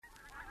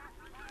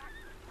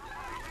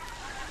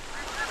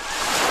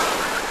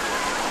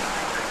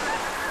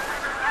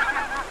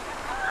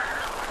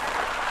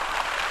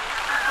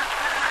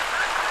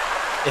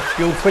If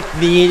you put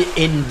me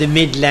in the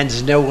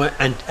Midlands now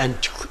and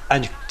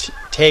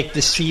take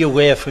the sea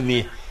away from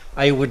me,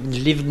 I wouldn't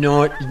live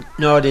not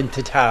into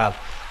it all.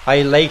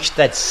 I liked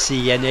that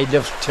sea, and I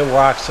loved to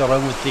walk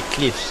around with the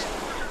cliffs.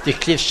 The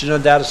cliffs,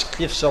 there's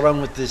cliffs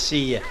around with the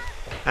sea,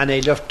 and I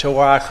loved to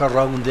walk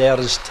around there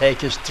and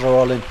take a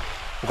stroll and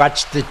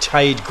watch the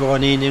tide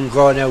going in and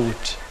going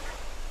out.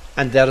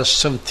 And there is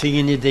something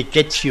in it that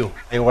gets you.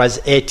 I was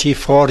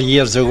 84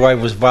 years ago, I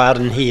was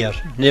born here,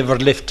 never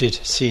left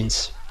it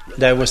since.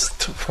 There was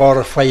 4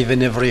 or 5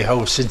 in every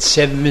house, and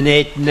 7,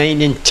 8,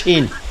 9 and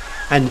 10.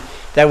 And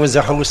there was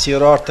a house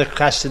here after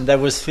class, and there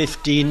was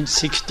 15,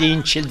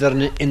 16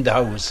 children in the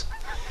house.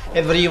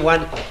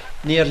 Everyone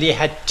nearly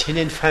had 10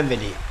 in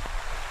family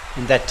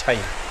in that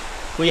time.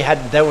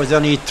 There was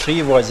only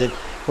 3, was it,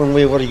 when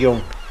we were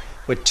young.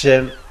 But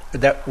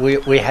that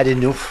we had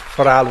enough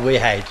for all we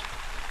had.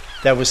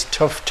 There was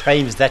tough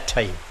times that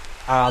time.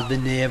 All the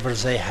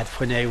neighbours I had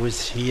when I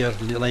was here,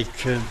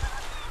 like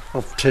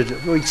up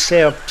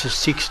to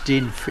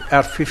 16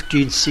 or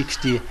 15,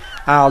 60,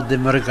 all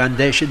them are gone.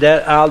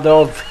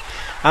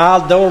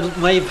 Although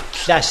my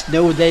class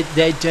now they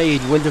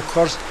died. Well, of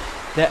course,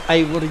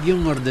 I were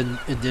younger than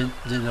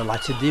a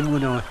lot of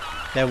them.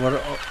 They were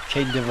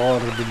kind of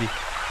older than me,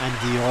 and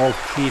the old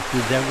people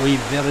that we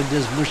buried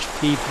as much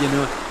people.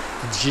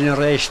 The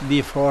generation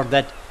before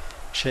that,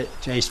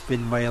 I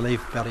spent my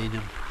life burying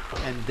them,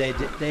 and they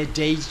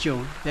died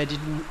young. They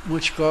didn't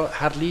much go,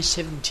 hardly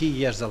 70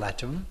 years, a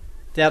lot of them.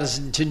 There's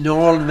an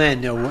old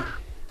man now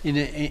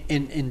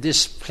in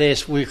this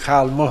place we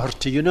call Moher.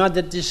 You know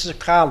that this is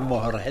called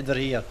Moher, heather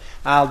here.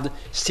 All the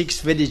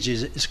 6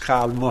 villages is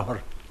called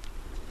Moher.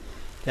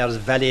 There's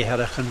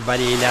Ballyherragh and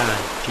Ballyherragh,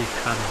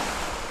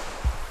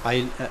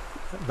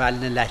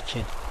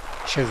 Ballinalakin,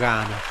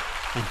 Shagana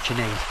and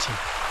Kinalty.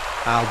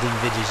 All them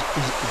villages,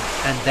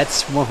 and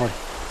that's Moher,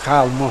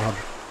 called Moher.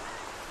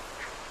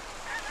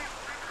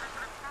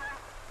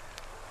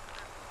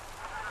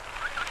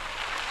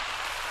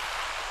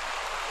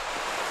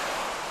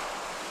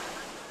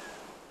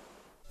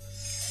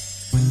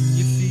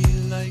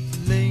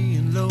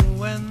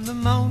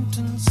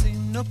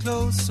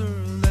 Closer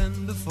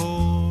than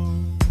before,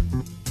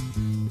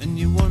 and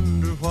you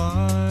wonder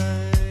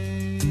why.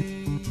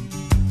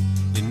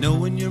 You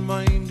know in your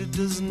mind it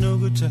does no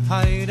good to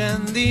hide,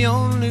 and the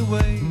only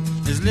way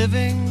is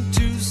living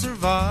to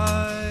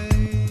survive.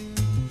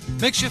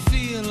 Makes you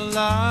feel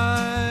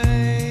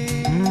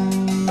alive.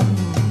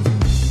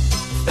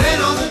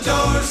 Then on the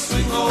doors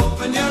swing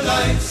open, your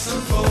life's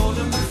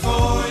unfolding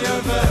before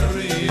your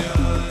very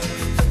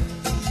eyes.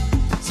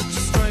 Such a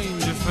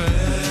strange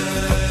affair.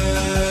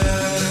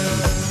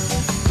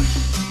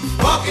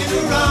 Walking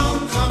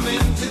around, come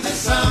into the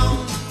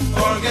sound,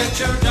 forget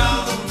your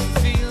down,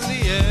 feel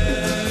the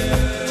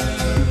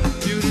air,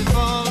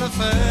 beautiful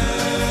affair.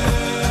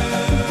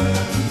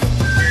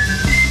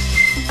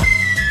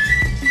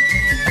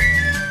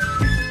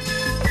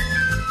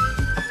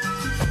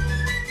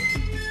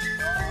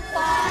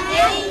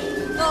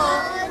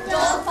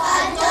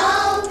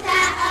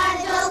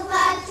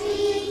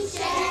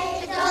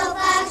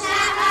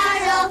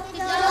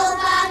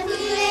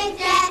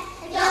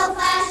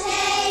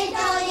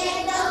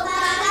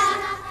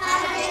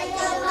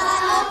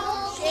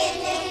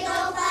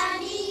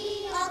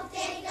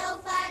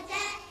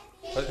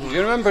 Do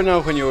you remember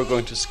now when you were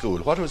going to school?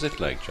 What was it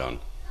like, John?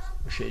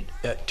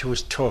 It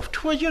was tough.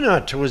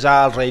 It was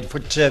all right,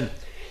 but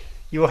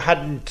you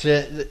hadn't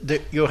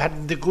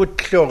the good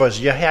clothes.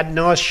 You had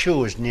no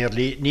shoes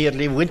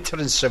nearly winter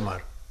and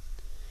summer,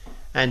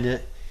 and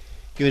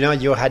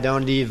you had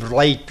only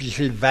right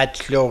little bad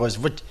clothes.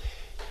 But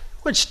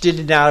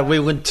still now we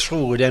went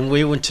through it, and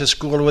we went to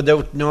school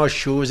without no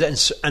shoes,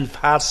 and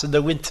parts of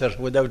the winter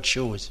without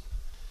shoes.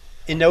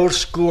 In our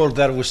school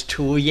there was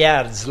 2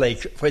 yards,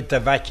 like with the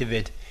back of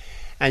it.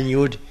 And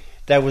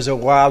there was a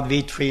wall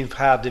between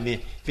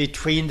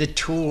the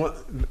 2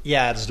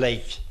 yards,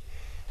 like,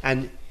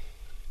 and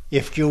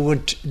if you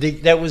went,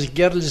 there was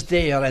girls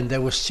there, and there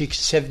was 6,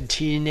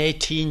 17,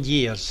 18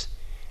 years,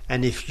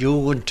 and if you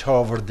went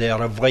over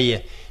there,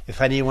 if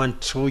anyone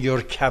threw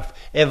your cap,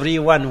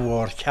 everyone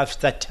wore caps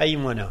that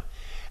time,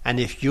 and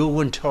if you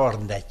went over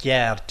in that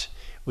yard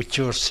with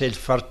yourself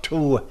for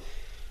 2,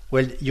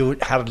 well, you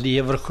would hardly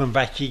ever come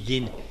back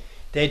again.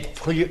 They'd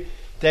pull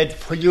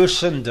you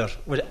asunder.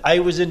 Well, I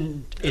was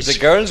in... The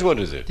girls would,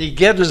 is it? The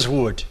girls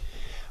would.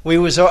 I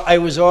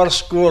was all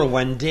school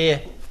one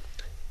day,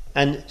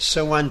 and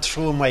someone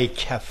threw my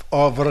cap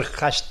over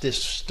across the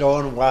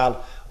stone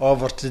wall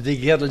over to the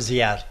girls'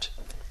 yard.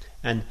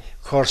 And,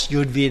 of course,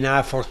 you'd be an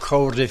awful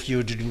coward if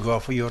you didn't go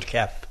for your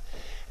cap.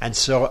 And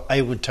so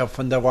I went up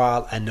on the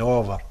wall and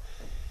over.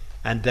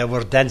 And they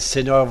were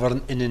dancing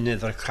over in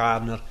another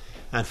corner.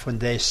 And when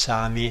they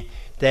saw me,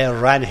 they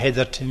ran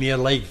hither to me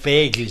like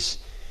bagels.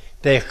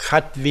 They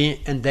cut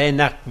me and they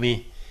knocked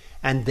me,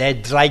 and they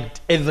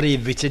dragged every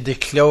bit of the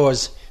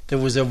clothes that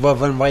was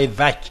above on my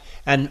back,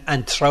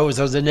 and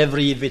trousers and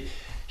every bit.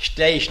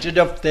 They stood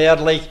up there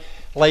like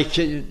what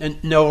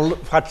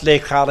they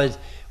call it,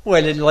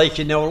 Well, it's like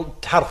an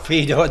old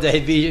torpedo,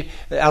 they'd be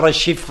or a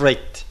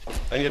shipwrecked.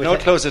 And you had no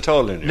clothes at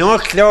all in you? No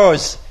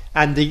clothes,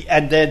 and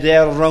they're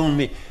there around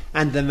me.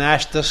 And the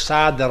master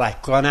saw that I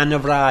gone on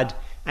abroad,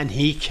 and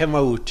he came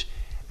out,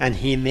 and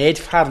he made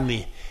for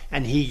me,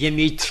 and he gave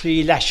me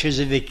 3 lashes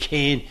of a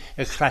cane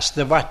across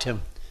the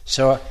bottom.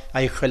 So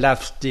I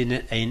collapsed in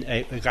it, and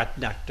I got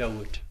knocked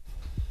out.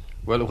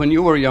 Well, when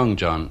you were young,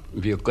 John,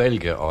 bhí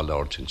gaeilge all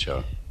out in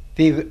seo.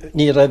 Bhí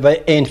ní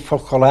raibh ein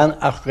focalan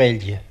ach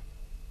gaeilge,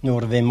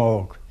 nuair bhí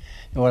móg,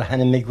 nuair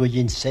hanna me go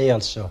dhin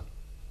saoil so.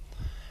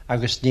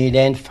 Agus ní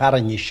ein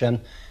faranni sin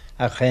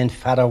ach ein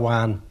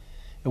farawán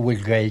a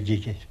bhfuil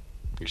gaeilge.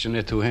 You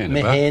shouldn't tú hen,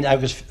 Me hen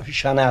agus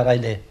sean ara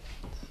le.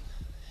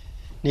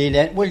 Ní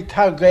ein, bhfuil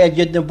tá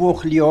gaeilge na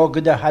buch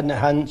liogad a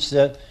han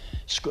sa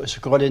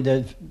scoilin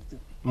de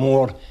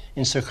Moher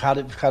in sa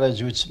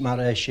Carajúts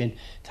mar sin.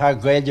 Tá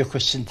gaeilge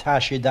chus sin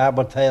táisi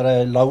dábar tá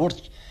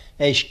labhart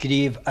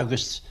scríb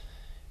agus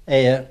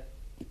léamh.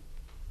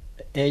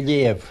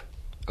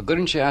 A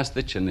gurinn sé as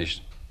ditse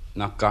is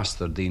nach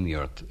gastar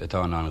daoineart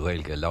atá an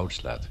gaeilge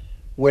lautslaat.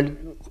 Well,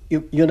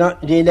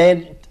 ní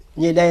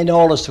lein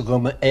álas a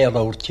gom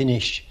labhart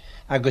cinis,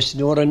 agus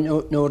nuair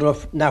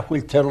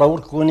nachhfuil tar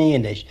labhart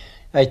goníis,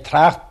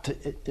 tracht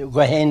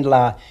go hen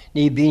lá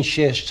ní bín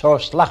sé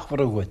sás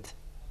lachfar a gud.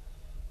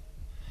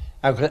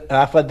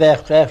 Afa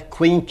bheith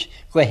cuint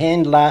go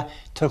hen lá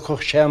tu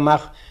chuch sé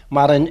amach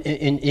mar in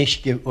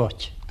isce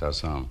ot.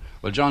 That's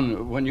Well,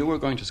 John, when you were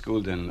going to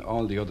school then,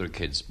 all the other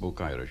kids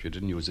spoke Irish. You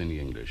didn't use any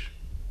English.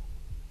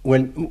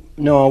 Well,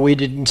 no, we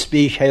didn't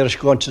speak Irish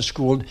going to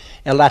school.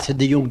 A lot of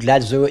the young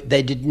lads,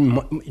 they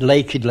didn't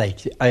like it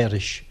like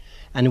Irish.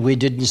 And we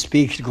didn't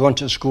speak going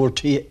to school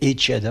to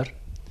each other.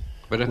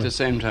 But at the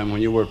same time,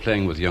 when you were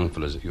playing with young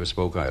fellas, you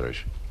spoke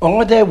Irish.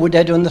 Oh, they would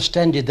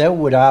understand it. They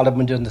would all of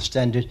them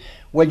understand it.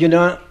 Well, you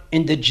know,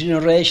 in the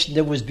generation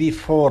that was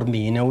before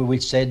me, you know, we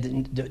would say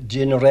the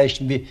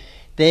generation,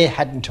 they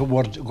hadn't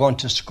toward going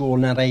to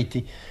school and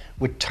right.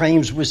 With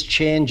times was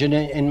changing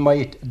in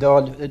my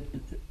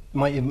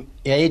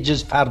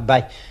ages far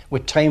back,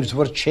 with times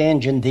were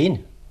changing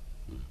then.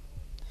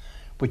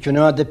 But you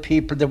know, the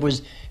people that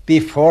was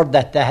before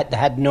that, they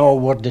had no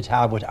word at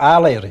all, with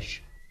all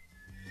Irish.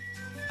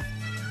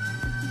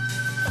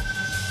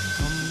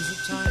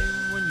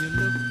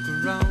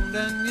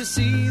 You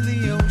see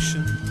the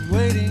ocean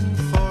waiting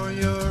for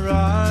your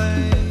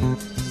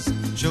eyes,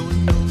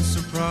 showing no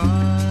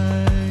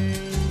surprise.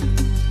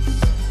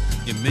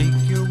 You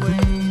make your way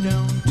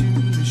down to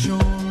the shore,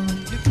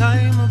 you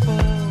climb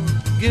aboard,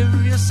 give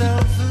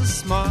yourself a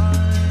smile,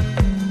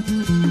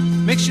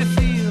 makes you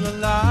feel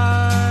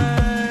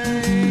alive.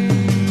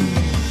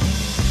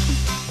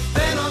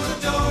 Then on the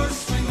door,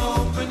 swing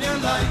open your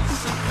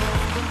lights and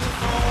hold them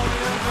before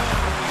you're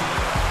gone.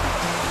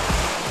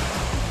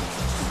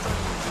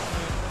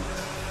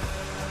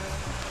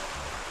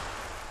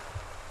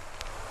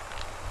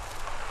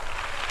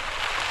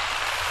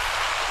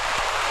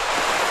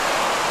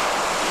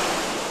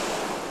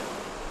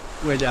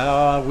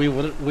 Well,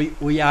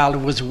 we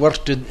always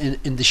worked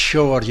in the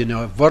shore, you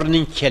know,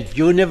 burning kelp.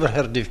 You never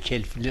heard of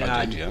kelp?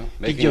 I did, yeah.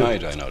 Making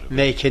iodine out of it.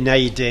 Making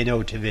iodine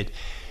out of it.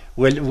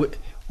 Well,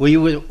 we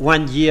were,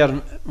 one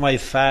year, my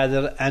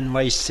father and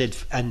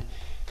myself and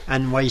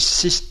my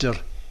sister,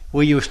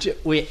 we used to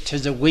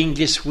the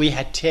wingless we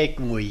had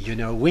taken, you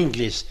know,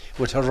 wingless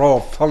with a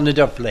rope, pulling it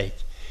up like.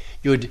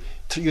 You'd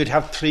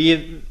have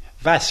 3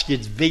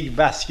 baskets, big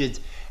baskets,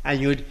 and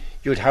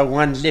you'd have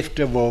one lift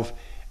above.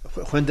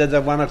 When did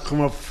the one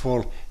come up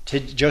full to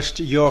just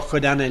yoke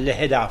it on and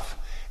let it off,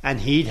 and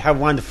he'd have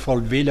one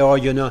full below,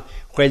 you know,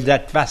 while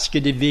that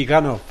basket would be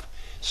gone up.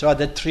 So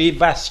the 3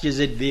 baskets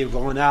would be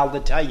going all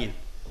the time,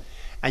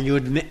 and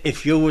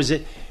if you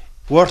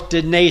worked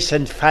it nice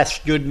and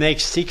fast, you'd make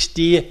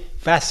 60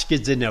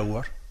 baskets an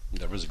hour.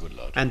 That was a good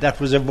load. And that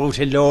was about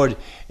a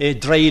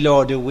dry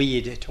load of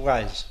weed it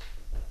was.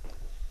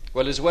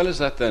 Well, as well as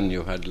that then,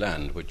 you had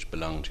land which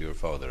belonged to your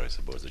father, I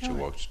suppose, that you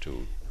worked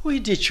to. We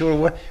did sure.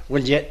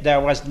 Well, yet there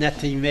was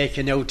nothing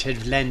making out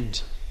of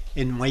land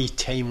in my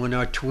time when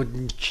it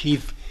wouldn't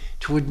keep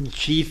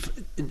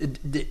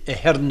a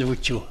herd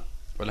with you.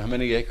 Well, how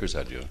many acres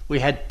had you? We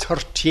had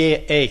 30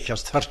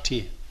 acres,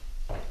 30.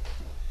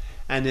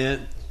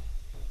 And,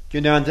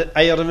 you know,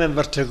 I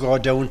remember to go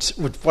down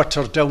with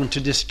butter down to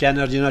the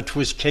scanner, you know, it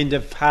was kind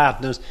of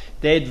partners.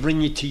 They'd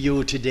bring it to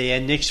you today,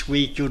 and next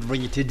week you'd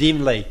bring it to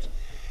them, like.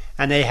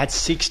 And I had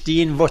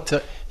 16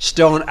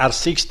 stone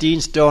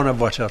of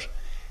butter.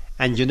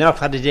 And you know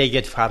what did they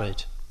get for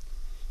it?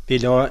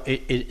 Below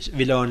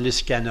on the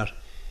scanner,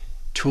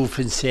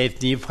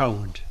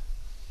 £2.70.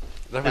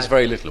 That was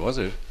very little, was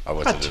it? Or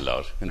was it a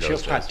lot in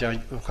those days?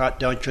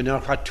 Don't you know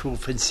what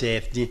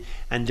 £2.70,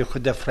 and look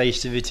at the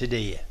price of it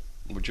today.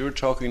 But you're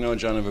talking now,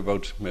 John, of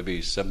about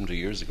maybe 70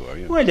 years ago, are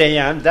you? Well, I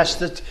am.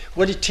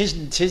 Well, it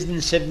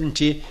isn't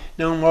 70,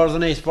 no more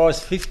than I suppose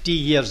 50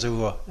 years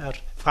ago, or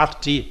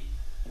 40.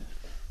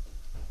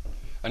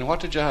 And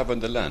what did you have on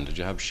the land? Did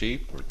you have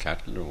sheep or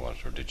cattle or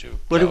what? Or did you?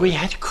 Well, we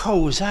had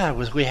cows.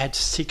 We had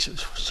six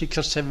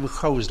or seven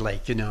cows,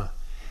 like, you know,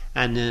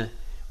 and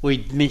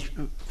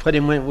put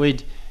him in,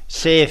 we'd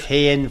safe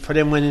hay and put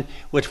him in,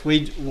 which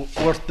we'd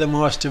work the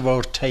most of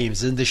our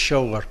times in the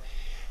shower.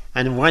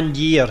 And one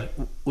year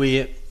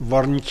we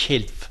were in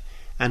Kilf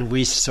and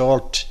we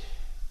sold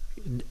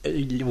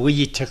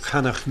wheat to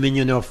Connacht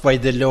million off by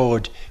the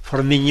load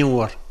for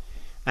manure.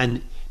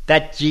 And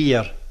that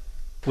year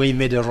we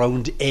made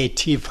around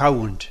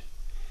 £80.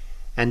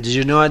 And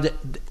you know that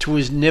it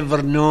was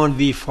never known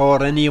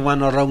before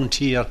anyone around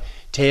here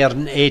to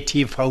earn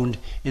 £80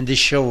 in the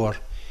shower.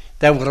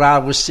 They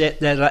all said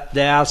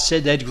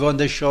they'd go on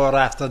the shore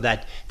after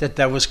that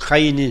there was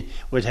kind,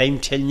 but I'm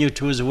telling you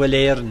it was well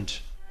earned.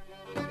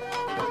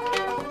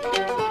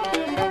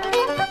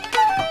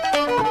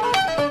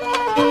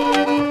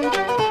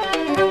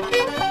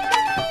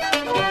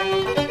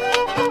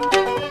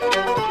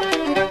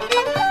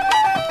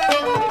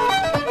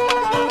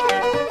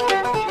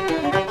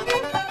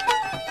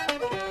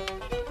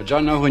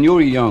 John, now when you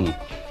were young,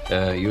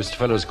 used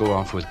fellows go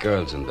off with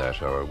girls and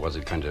that, or was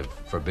it kind of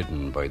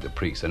forbidden by the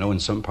priests? I know in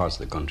some parts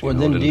of the country,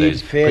 in olden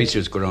days, priests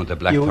used to go around with a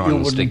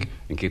blackthorn stick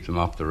and keep them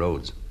off the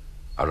roads,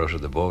 or out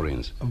of the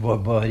bowlings.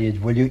 Well,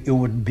 you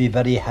would be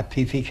very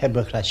happy if he came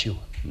across you.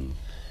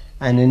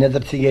 And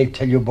another thing I'll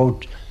tell you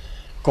about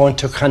going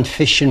to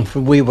confession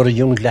when we were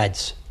young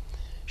lads.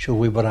 Sure,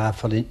 we were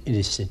awful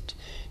innocent,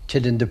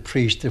 telling the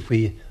priest that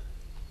we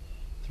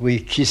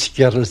kiss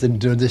girls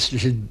and do this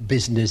little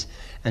business,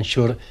 and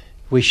sure,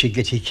 we should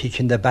get a kick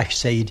in the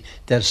backside.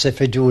 There's if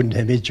doing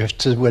them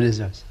just as well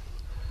as us.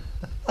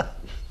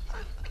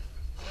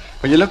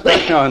 When you look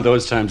back now on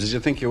those times, did you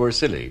think you were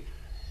silly?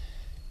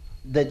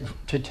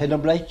 To tell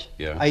them like?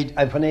 Yeah.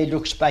 When I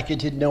look back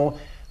at it now,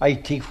 I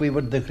think we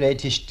were the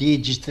greatest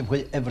ages that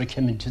we ever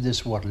came into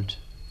this world.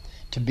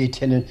 To be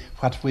telling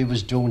what we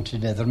was doing to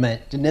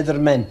another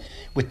man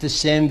with the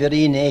same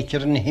very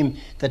nature in him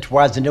that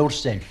was in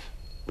ourselves.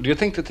 Do you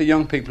think that the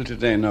young people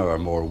today now are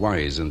more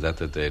wise in that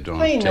they don't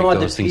take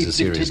those things as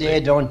seriously? I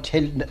know the people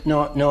today don't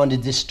tell none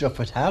of this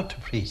stuff at all to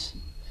priests,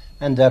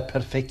 and they're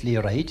perfectly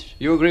right.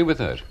 You agree with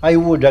that? I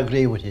would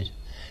agree with it,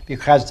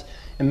 because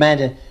a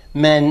man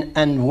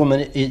and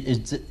woman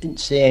is the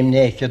same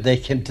nature. They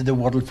came to the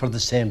world for the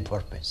same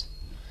purpose,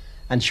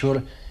 and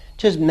sure,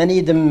 just many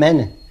of them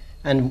men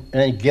and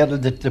girl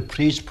that the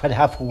priest put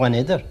half for one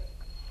other.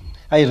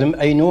 I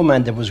know a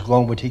man that was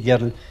going with a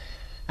girl,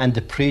 and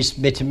the priest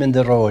met him in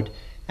the road.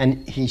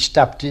 And he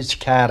stopped his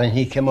car and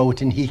he came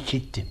out and he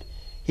kicked him.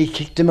 He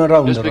kicked him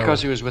around just the road. Just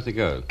because he was with the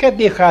girl?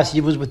 Because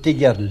he was with the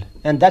girl.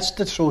 And that's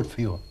the truth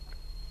for you.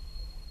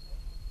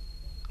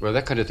 Well,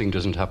 that kind of thing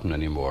doesn't happen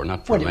anymore,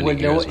 not for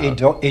many years now.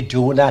 No, it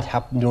do not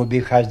happen, no,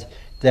 because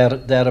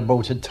they're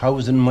about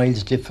 1,000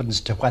 miles difference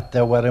to what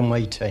they were in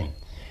my time.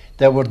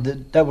 They were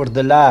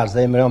the laws.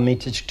 They were me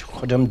to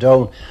cut them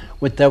down,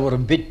 but they were a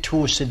bit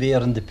too severe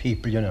on the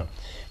people, you know.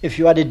 If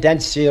you had a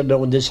dance here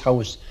now in this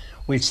house,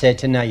 we'd say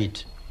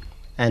tonight,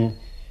 and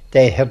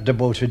they heard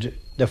about it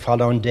the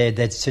following day,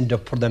 they'd send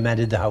up for the man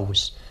of the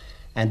house,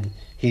 and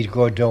he'd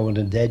go down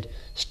and they'd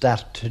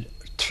start to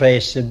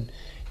trace him.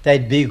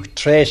 They'd be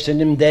tracing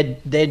him,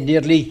 they'd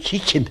nearly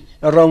kick him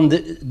around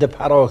the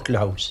parochial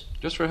house.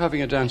 Just for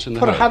having a dance in the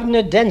house? For having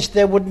a dance,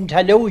 they wouldn't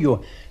allow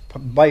you.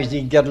 Boys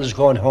and girls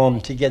going home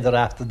together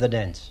after the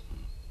dance.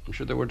 I'm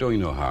sure they were doing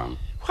no harm.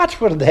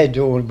 What were they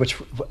doing? But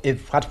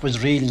what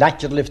was real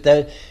natural if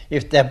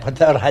they put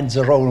their hands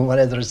around one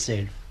another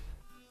self.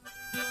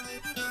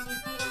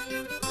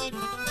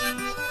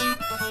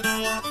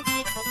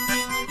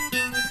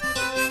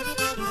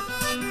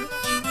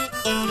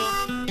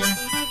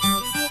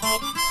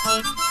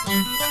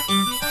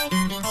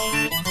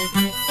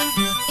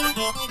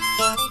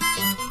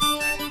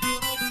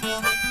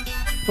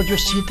 But you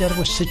see, there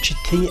was such a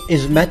thing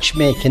as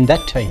matchmaking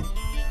that time.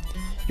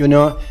 You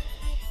know,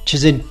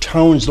 tis in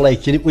towns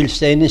like, we'll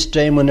say in this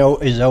time now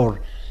is our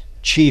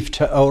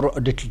chief, our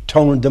little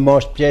town, the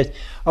most place.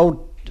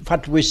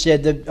 What we say,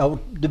 the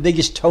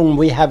biggest town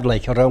we have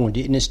like around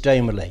in this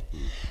time like.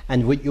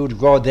 And you'd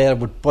go there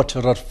with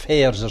butter or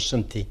fairs or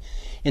something.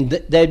 And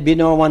there'd be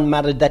no one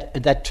married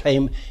at that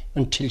time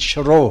until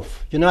Sharof.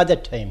 You know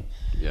that time?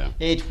 Yeah.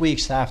 8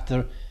 weeks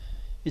after,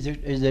 is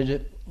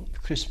it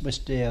Christmas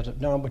Day?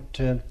 No,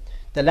 but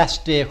the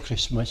last day of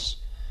Christmas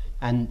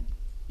and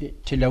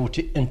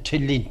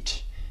until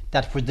Lent.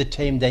 That was the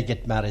time they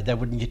get married. They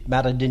wouldn't get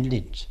married in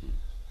Lent.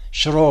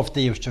 Sharof,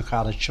 they used to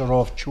call it,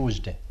 Sharof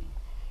Tuesday.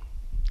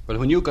 Well,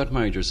 when you got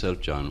married yourself,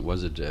 John,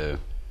 was it a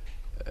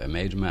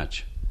made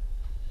match?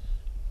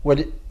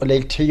 Well,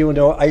 I'll tell you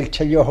now. I'll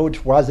tell you how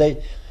it was.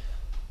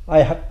 I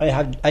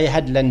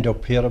had land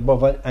up here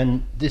above it,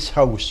 and this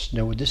house,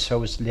 my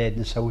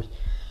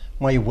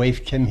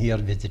wife came here,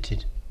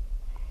 visited.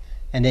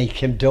 And I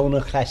came down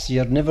across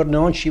here, never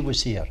known she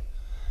was here.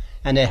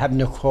 And I had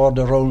a cord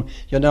around,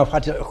 you know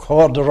what, a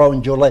cord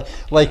around you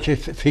like a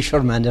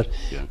fisherman,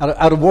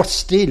 or worse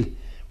still.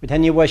 But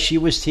anyway, she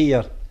was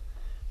here,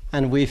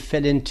 and we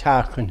fell in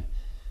talking.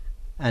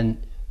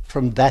 And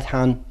from that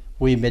on,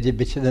 we made a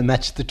bit of the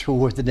match, the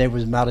two, and I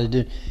was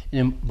married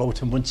in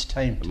about a month's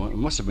time. It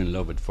must have been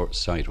love at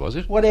first sight, was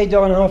it? Well, I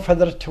don't know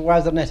whether it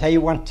was or not. I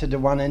wanted the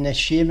one, and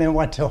she may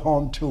want a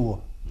home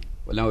too.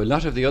 Well, now, a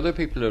lot of the other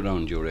people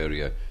around your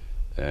area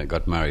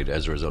got married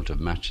as a result of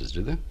matches,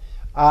 did they?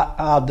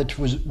 That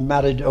was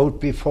married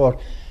out before,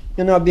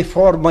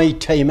 before my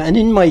time, and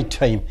in my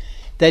time,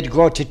 they'd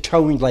go to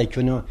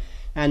town,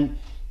 and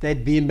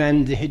there'd be a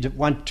man that'd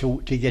want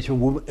to get a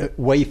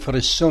wife for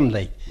his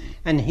son,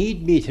 and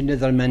he'd meet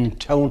another man in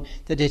town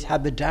that'd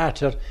have a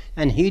daughter,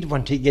 and he'd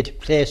want to get a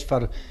place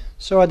for her.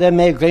 So they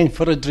may go in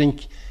for a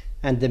drink,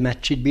 and the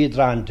match would be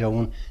drawn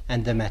down,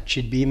 and the match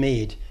would be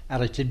made,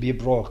 or it would be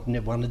broken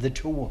at one of the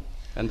two.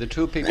 And the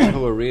two people who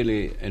were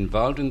really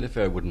involved in the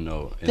affair wouldn't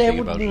know anything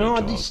about it at all. They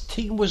wouldn't know this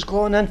thing was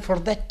going on for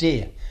that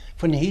day.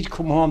 When he'd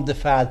come home, the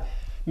father,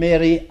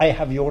 Mary, I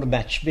have your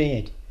match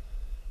made.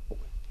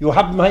 You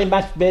have my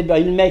match made,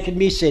 I'll make it,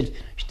 me said.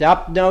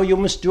 Stop now, you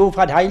must do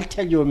what I'll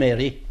tell you,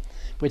 Mary.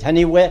 But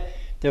anyway,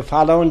 the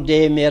following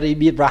day, Mary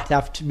be brought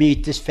off to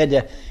meet this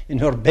fella in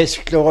her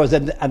best clothes,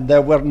 and they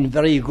weren't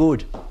very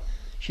good.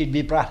 She'd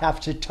be brought off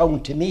to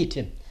town to meet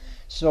him.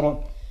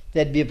 So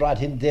they'd be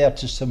brought in there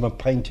to some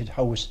appointed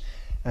house,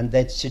 and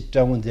they'd sit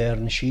down there,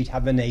 and she'd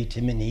have an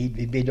item, and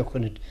he'd be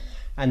looking at,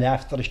 and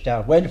after a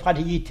start, well, what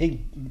do you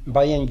think,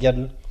 boy and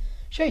girl?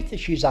 She said,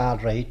 she's all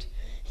right.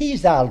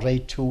 He's all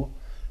right too.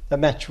 The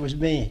match was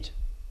made.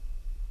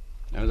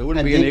 Now, there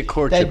wouldn't be any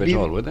courtship at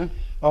all, would there?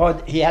 Oh,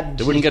 he hadn't.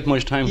 They wouldn't get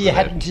much time for that. He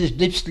hadn't his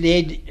lips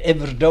laid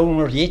ever down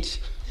or yet.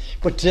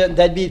 But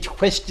there'd be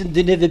questioned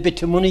in every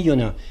bit of money,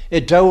 a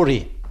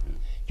dowry.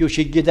 You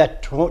should give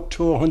that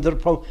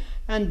 £200.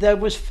 And there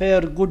was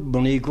fair good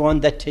money going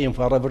that time,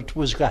 wherever it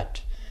was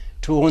got.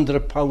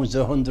 £200,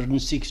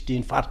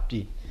 116,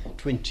 40,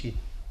 20.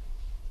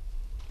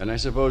 And I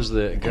suppose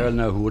the girl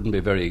now who wouldn't be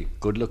very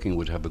good looking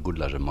would have a good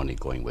lot of money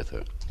going with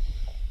her.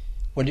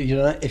 Well,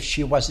 if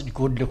she wasn't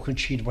good looking,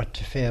 she'd want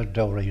a fair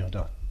dowry,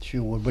 She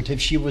would. But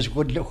if she was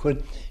good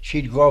looking,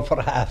 she'd go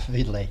for half of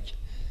it,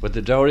 But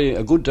the dowry,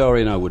 a good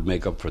dowry now would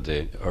make up for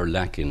her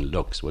lack in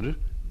looks, would it?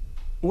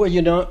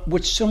 Well,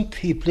 with some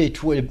people,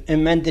 it would. A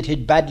man that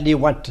he'd badly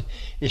want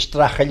a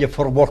strachel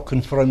for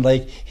working for him,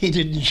 he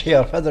didn't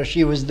care whether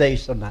she was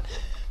nice or not.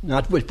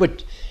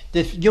 But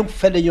the young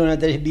fella,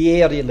 that'd be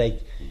airy,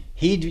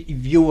 he'd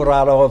view her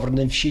all over, and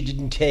if she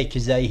didn't take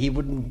his eye,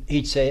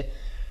 he'd say,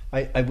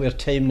 I will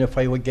tell him if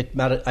I would get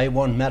married, I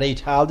won't marry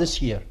at all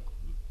this year.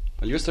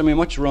 Well, you used to have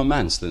much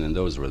romance then in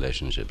those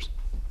relationships.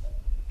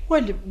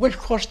 Well, of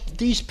course,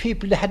 these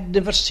people had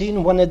never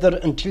seen one another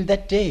until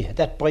that day,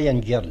 that boy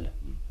and girl.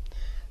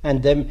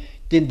 And then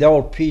the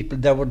old people,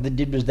 they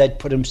did was they'd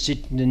put him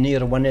sitting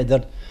near one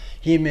another.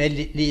 He may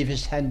leave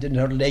his hand in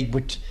her leg,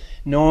 but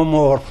no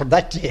more for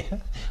that day.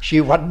 She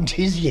wasn't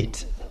his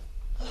yet.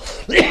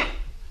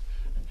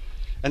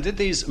 And did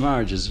these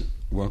marriages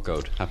work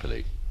out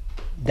happily?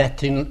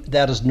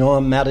 There is no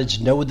marriage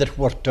now that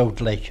worked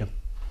out like him.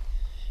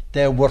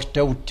 They worked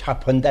out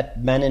top when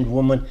that man and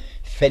woman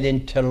fell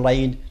into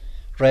line,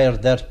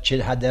 had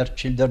their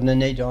children,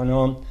 and I don't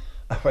know,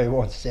 I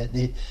won't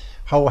say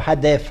how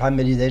had their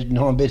family, they didn't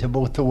know a bit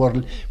about the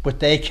world, but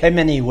they came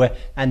anyway,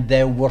 and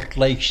they worked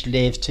like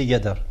slaves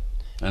together.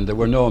 And there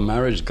were no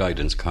marriage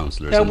guidance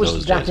counsellors in those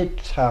days? There was not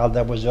at all.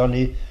 There was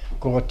only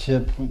go to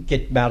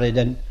get married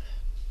and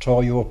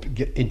throw you up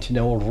into an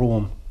old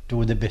room,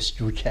 do the best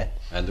you can.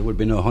 And there would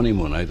be no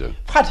honeymoon either?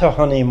 What a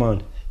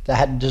honeymoon? They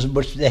hadn't as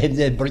much,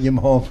 they'd bring him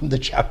home from the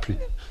chapel.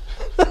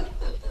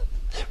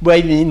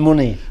 Waving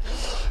money.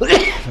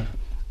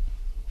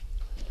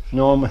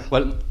 No.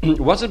 Well,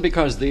 was it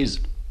because these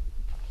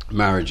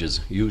marriages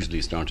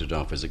usually started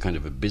off as a kind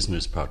of a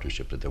business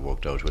partnership that they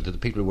worked out with, that the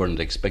people weren't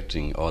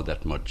expecting all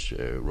that much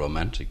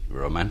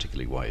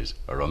romantically wise,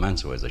 or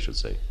romance-wise, I should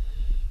say?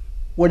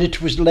 Well,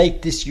 it was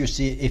like this, you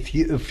see.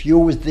 If you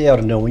was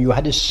there now, and you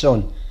had a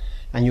son,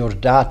 and your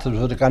daughter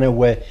would have gone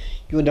away,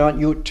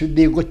 to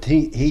be a good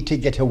thing, he to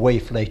get a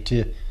wife,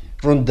 to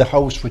run the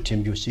house with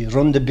him, you see,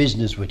 run the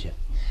business with him,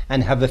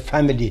 and have a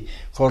family.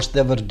 Of course,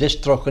 they were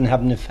distraught in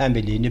having a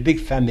family, in a big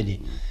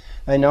family.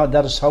 I know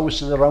there's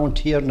houses around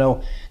here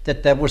now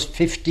that there was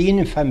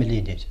 15 family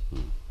in it.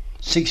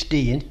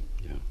 16.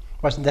 Yeah.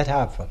 Wasn't that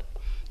awful?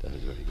 That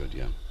is very good,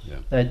 yeah.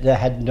 They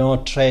had no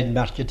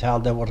trademark at all.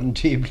 They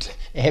weren't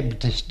able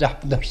to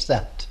stop their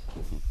set.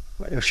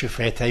 Well, I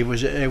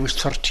was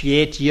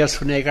 38 years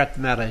when I got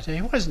married.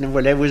 I wasn't.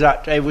 Well,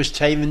 I was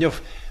time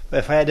enough.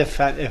 If I had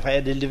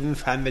a living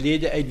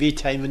family, I'd be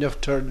time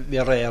enough to be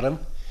rear them.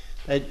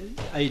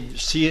 I'd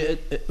see a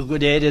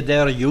good age of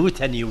their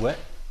youth anyway.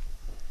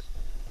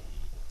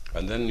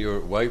 And then your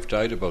wife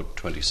died about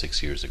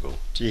 26 years ago.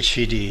 Yes,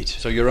 she did.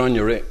 So you're on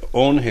your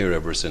own here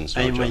ever since,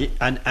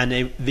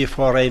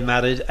 before I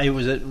married, I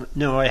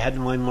had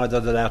my mother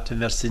there out in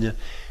Mercina,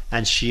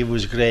 and she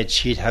was great.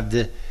 She'd have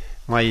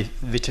my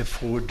bit of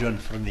food done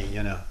for me,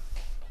 Comes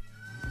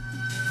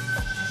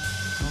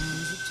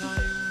a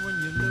time when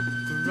you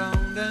look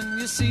around and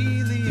you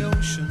see the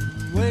ocean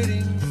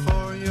waiting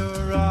for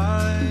your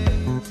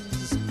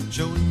eyes,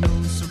 showing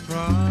no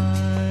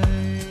surprise.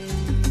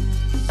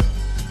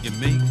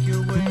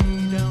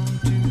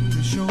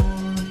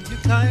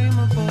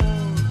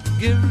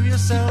 give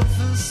yourself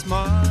a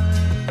smile,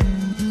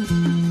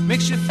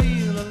 makes you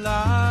feel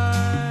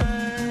alive.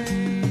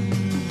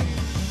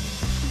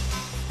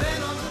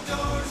 Then on the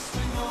door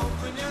swing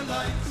open, your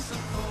life's a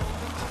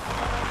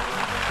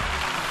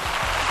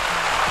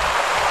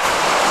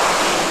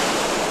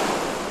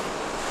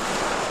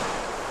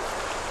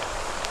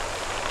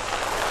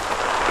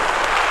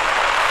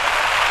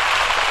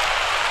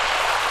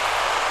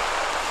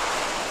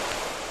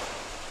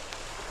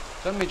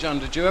Tell me, John,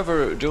 did you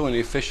ever do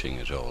any fishing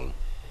at all?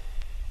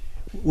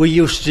 We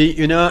used to,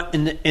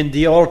 in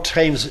the old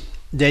times,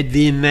 there'd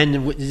be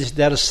men,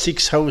 there are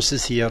 6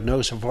 houses here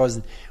now,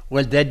 suppose.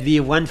 Well, there'd be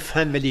one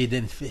family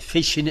then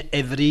fishing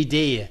every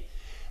day.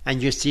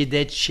 And you see,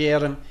 they'd share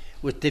them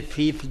with the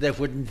people that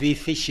wouldn't be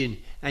fishing.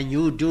 And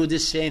you do the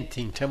same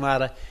thing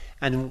tomorrow.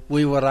 And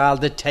we were all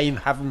the time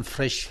having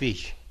fresh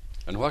fish.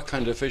 And what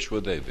kind of fish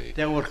would they be?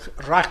 They were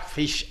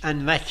rockfish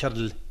and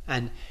mackerel.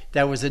 And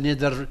there was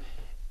another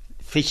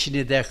fishing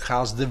in there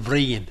called the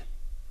bream.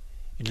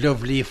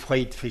 Lovely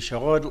white fish,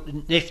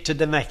 next to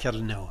the mackerel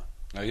now.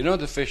 Now, you know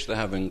the fish they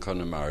have in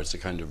Connemara, it's a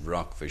kind of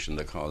rockfish, and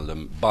they call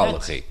them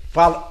Ballyherragh.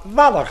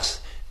 Ballyherragh.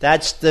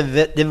 That's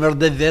them are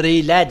the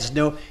very lads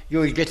now.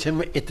 You'll get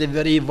them at the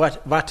very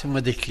bottom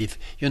of the cliff,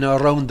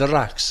 around the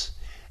rocks.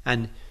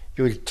 And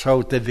you'll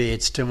throw the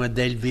baits to them and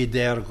they'll be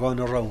there going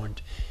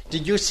around.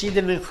 Did you see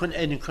them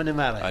in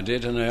Connemara? I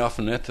did, and I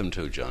often ate them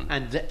too, John.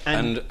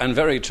 And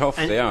very tough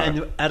they are.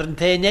 And aren't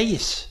they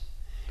nice?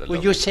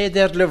 Would you say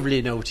they're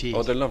lovely now, T?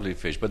 Oh, they're lovely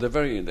fish, but they're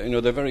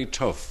very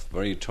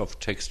tough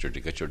texture to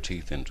get your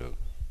teeth into.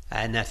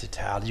 Not at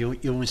all.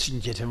 You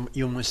mustn't get them.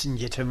 You mustn't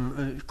get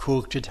them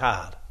cooked at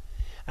all.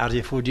 Or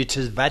if it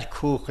is bad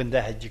cooking,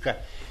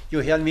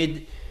 you hear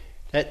me.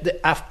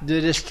 After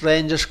the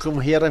strangers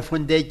come here, and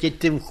when they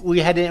get them, we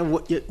had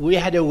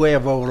a way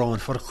of our own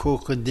for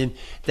cooking them.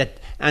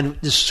 And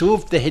the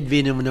soup they had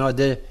been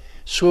the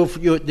soup,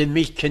 the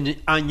milk and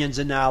onions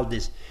and all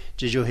this.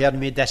 Did you hear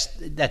me?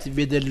 That'd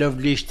be the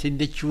loveliest thing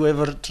that you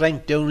ever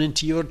drank down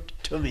into your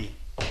tummy.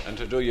 And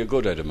to do you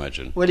good, I'd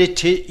imagine. Well,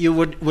 it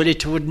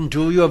wouldn't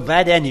do you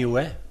bad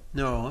anyway.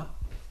 No.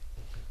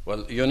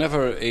 Well, you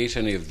never ate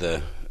any of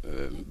the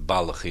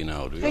Ballyherragh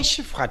now, do you? I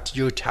said, what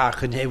you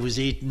talking? I was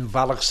eating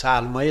Ballyherragh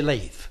all my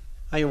life.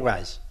 I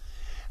was.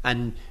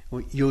 And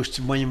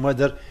my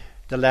mother,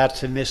 the lad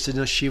to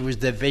Mr. she was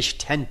the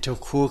best hand to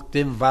cook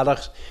them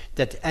Ballyherragh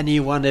that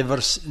anyone ever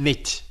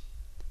met.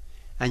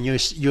 And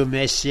you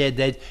may say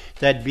that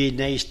that'd be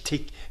nice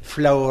thick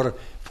flour,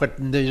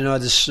 putting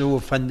the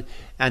soup, and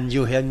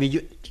you hear me,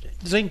 you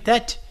drink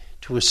that.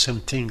 It was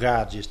something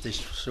gorgeous, this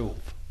soup.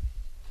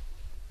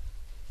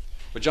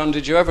 But John,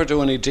 did you ever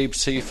do any deep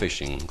sea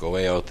fishing? Go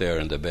way out there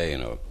in the bay,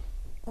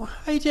 Oh,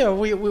 I do.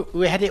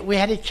 We had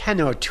a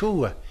canoe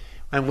too,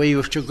 and we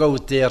used to go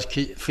out there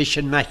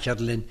fishing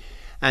mackerel,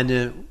 and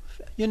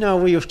we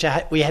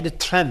had a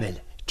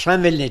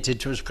trammel net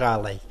it was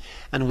called like,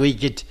 and we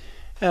get.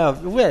 A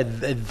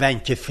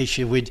bank of fish,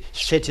 we'd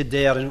sit it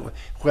there and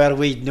where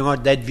we'd know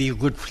there'd be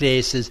good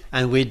places,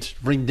 and we'd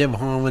bring them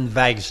home in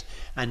bags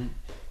and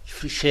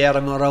share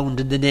them around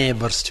in the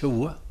neighbours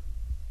too.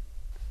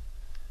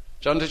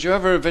 John, did you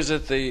ever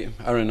visit the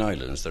Aran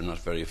Islands? They're not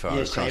very far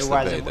across the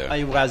bay there.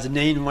 I was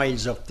 9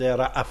 miles up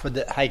there after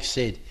the hike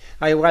said.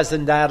 I was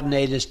in the Aran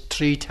Islands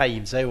 3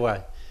 times, I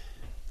was.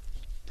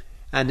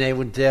 And I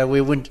went there,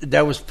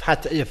 there was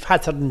a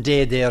pattern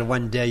day there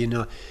one day,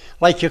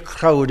 like a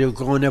crowd of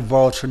going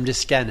about from the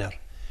scanner,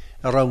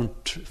 around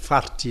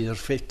 40 or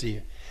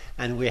 50,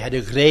 and we had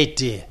a great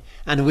day.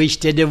 And we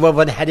stayed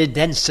over and had a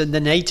dance in the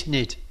night in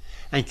it,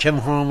 and came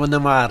home in the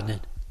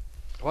morning.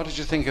 What did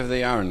you think of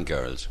the Aran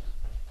girls?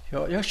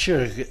 You're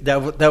sure, they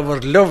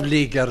were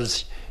lovely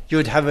girls.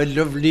 You'd have a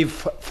lovely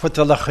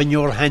footlock in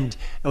your hand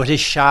with a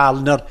shawl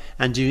in her,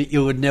 and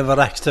you would never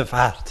ask to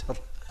fart.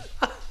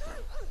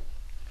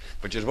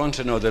 But you'd want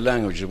to know the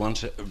language. You'd want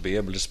to be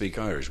able to speak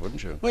Irish,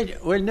 wouldn't you?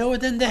 Well, no.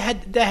 Then they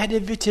had a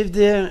bit of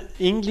the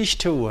English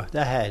too.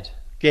 They had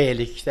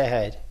Gaelic. They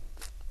had,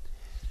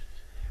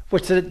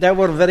 but they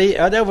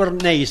were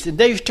nice.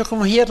 They used to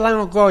come here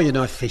long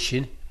ago,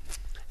 fishing,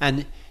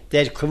 and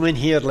they'd come in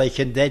here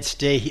and they'd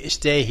stay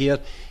here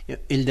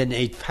in the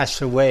night,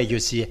 pass away, you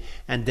see,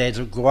 and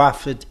they'd go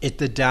off at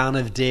the dawn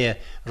of day,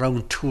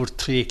 around 2 or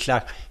 3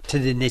 o'clock, to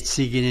the nets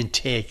again and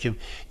take them.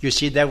 You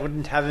see, they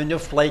wouldn't have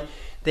enough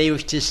They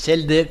used to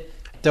sell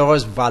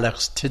those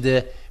bollocks to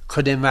the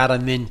Connemara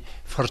men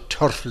for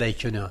turf,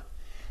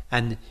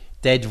 and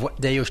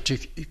they used to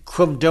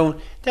come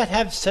down. They'd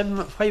have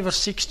 5 or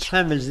 6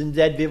 trammels, and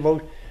they'd be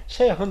about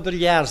 100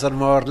 yards or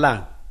more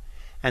long,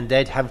 and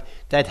they'd have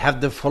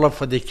the full up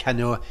for the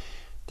canoe.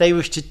 They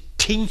used to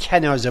 10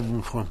 canoes of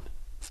them come,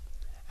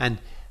 and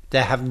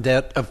they haven't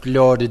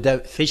uploaded. The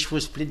fish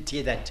was plenty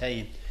at that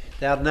time.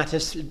 They are not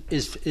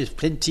as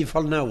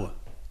plentiful now.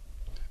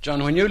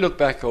 John, when you look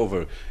back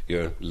over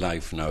your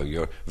life now,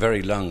 your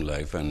very long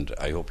life, and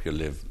I hope you'll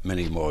live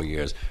many more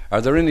years,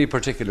 are there any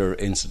particular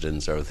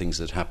incidents or things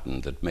that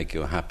happened that make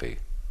you happy?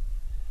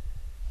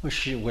 There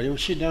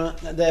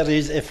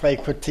is, if I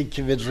could think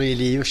of it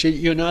really.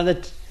 You know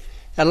that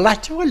A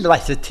lot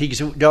of things.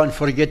 Don't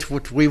forget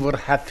what we were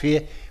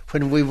happy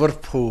when we were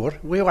poor.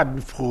 We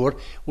weren't poor.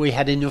 We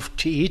had enough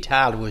to eat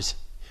always.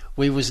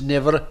 We was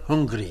never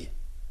hungry.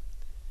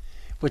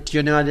 But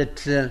you know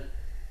that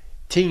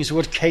things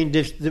were kind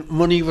of, the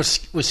money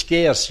was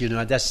scarce, you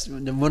know.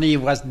 The money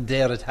wasn't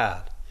there at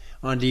all.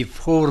 Only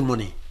poor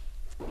money.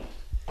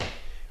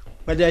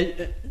 Well,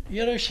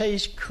 I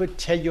could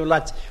tell you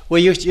lots.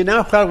 We used, you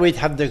know, where we'd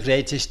have the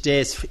greatest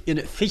days, you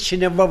know,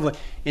 fishing above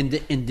in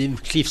the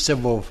cliffs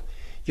above,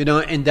 you know,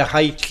 in the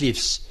high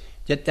cliffs.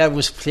 That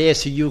was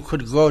places you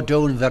could go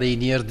down very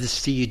near the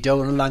sea,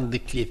 down along the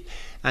cliff,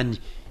 and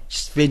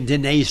spend a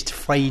nice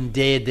fine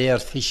day there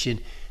fishing.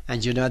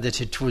 And you know that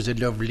it was a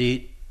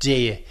lovely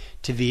day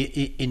to be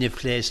in a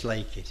place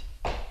like it.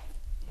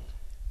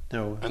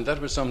 No. And that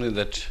was something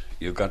that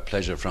you got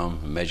pleasure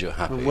from, made you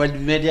happy. Well,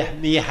 made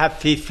me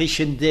happy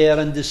fishing there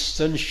and the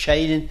sun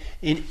shining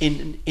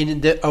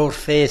in our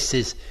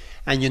faces,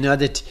 and you know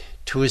that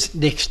it was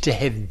next to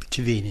heaven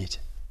to be in it.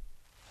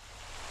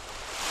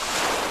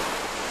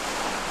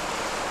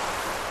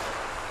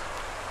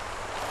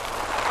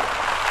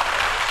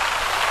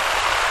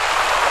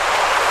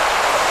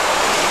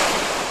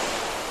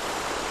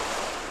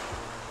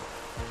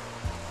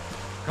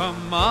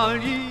 Come all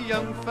ye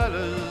young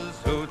fellas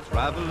who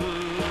travel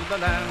the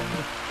land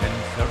in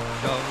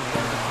search of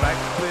the track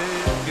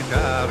with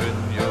guitar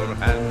in your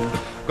hand.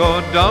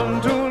 Go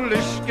down to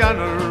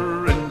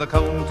Liscannor in the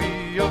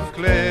county of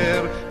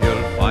Clare.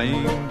 You'll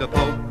find a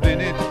pub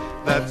in it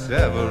that's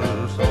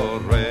ever so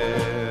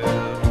rare.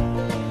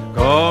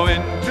 Go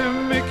into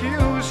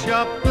McHugh's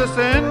shop, the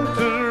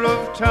centre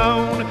of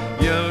town.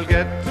 You'll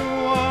get a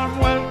warm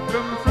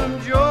welcome from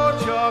Joe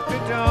Chalker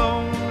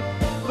down.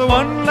 The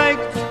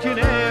one-legged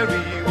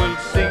canary will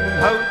sing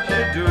how'd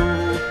you do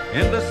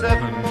in the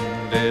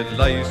 7-day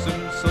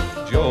license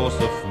of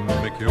Joseph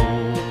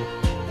McHugh.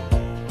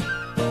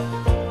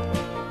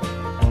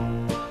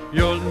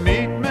 You'll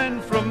meet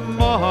men from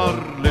Moher,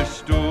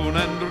 Listowne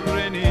and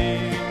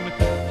Reneen,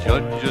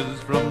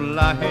 judges from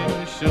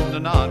Lahinch and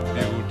an odd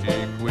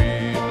beauty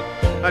queen.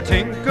 A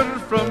tinker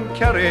from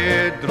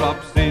Kerry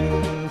drops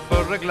in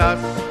for a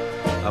glass,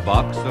 a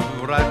box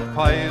of rat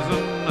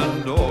poison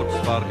and oats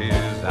for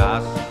his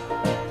ass.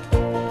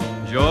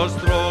 Just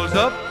throws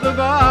up the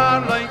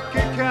bar like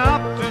a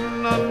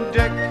captain on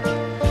deck.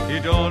 He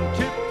don't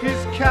tip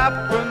his cap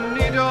when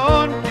he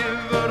don't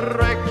give a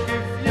wreck.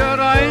 If you're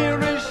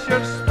Irish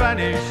or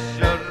Spanish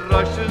or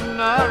Russian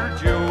or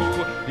Jew,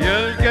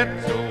 you'll get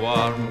a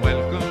warm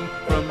welcome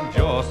from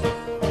Joseph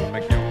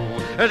McHugh.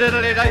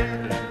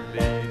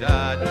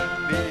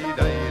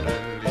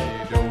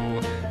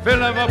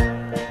 Fill him up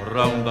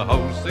round the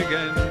house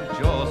again,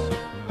 Joseph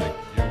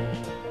McHugh.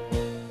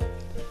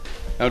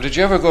 Now, did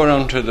you ever go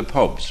around to the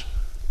pubs?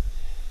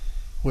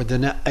 Well,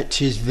 then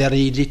it is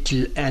very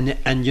little,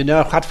 and you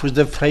know what was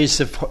the price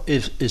of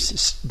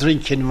is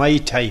drink in my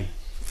time?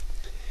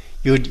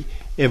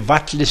 A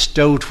bottle of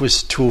stout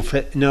was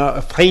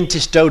a pint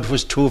of stout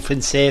was 2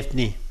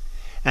 £2.50,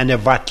 and a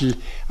bottle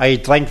I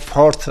drank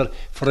porter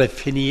for a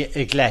penny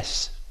a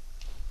glass.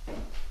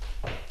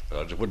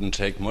 Well, it wouldn't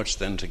take much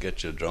then to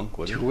get you drunk,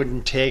 would it? It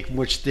wouldn't take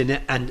much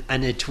then,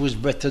 and it was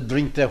better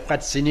drink than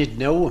what's in it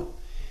now.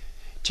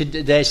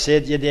 They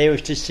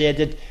used to say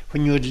that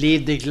when you'd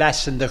leave the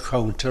glass on the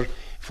counter,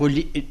 if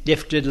we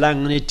left it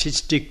long and it to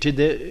stick to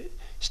the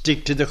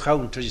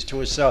counter,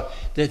 so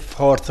the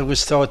porter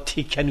was so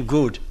thick and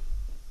good.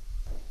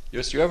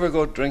 Used you ever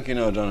go drinking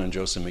out down in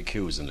Joseph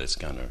McHugh's in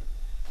Liscannor?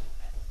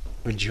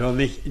 Well,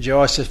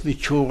 Joseph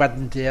McHugh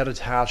wasn't there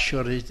at all,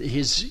 sure.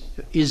 His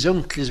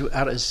uncles,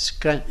 or his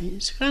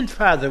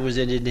grandfather was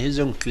in it,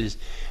 his uncles,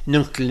 an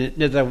uncle,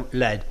 another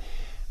lad.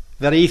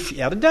 Very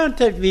fair.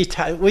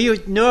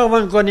 No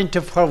one going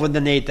into pub in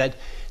the night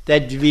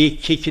that'd be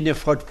kicking a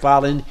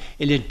football and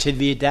into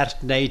the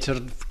dark night or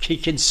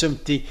kicking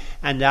something,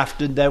 and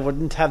after they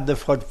wouldn't have the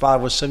football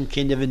with some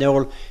kind of an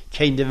old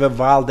kind of a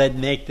ball they'd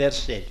make their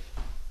set.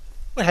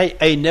 Well,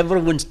 I never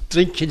went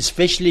drinking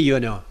specially, you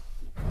know.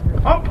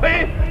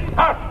 Okay,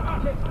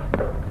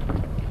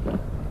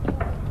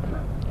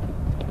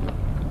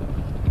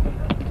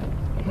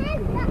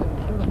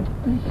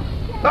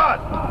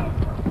 Start!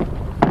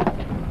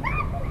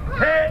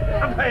 Pay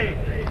and pay.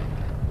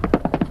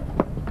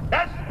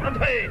 Yes and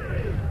pay.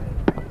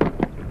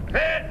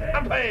 Pay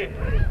and pay.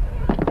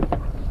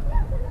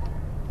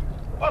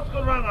 What's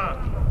going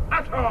on?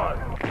 At all.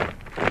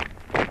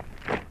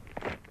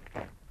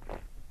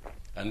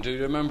 And do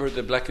you remember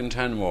the Black and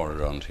Tan War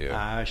around here?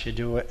 I should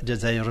do.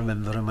 Does I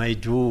remember him? I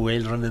do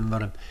well remember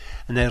him.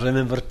 And I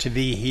remember to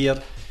be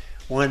here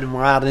one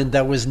morning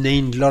there was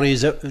 9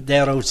 lorries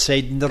there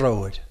outside in the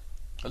road.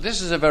 Well,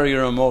 this is a very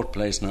remote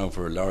place now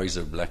for lorries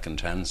of Black and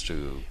Tans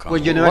to come.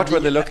 Well, you know, what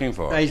were they looking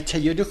for? I'll tell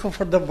you, looking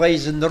for the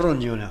boys in the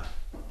run, you know.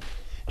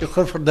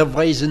 Looking for the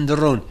boys in the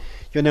run.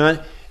 You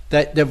know,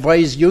 the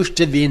boys used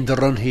to be in the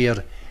run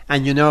here.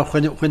 And you know,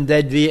 when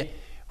they'd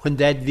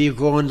be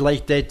going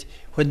like that,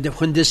 when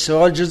the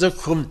soldiers would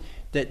come,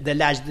 the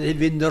lads that had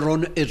been in the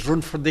run, it'd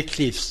run for the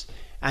cliffs.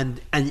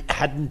 And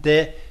hadn't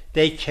they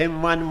they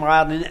came one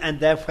morning and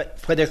they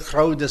put a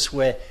crowd this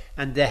way,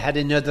 and they had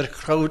another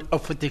crowd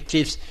up at the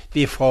cliffs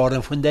before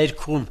them when they'd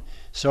come.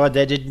 So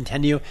they didn't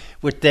tell you.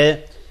 But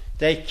they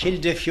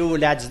killed a few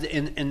lads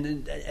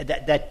in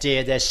that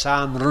day. They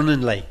saw him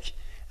running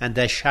and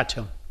they shot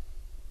him.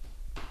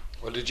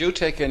 Well, did you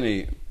take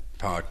any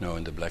part now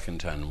in the Black and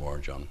Tan War,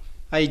 John?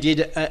 I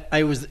did.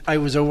 I was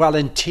a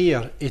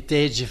volunteer at the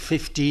age of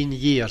 15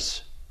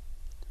 years.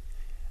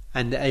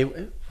 And I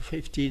was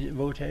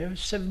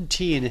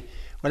 17.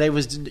 Well, I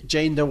was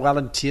joined the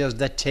volunteers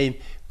that time,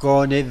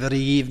 going every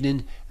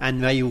evening,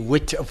 and I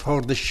went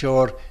upon the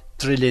shore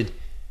drilling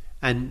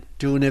and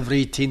doing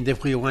everything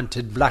that we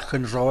wanted,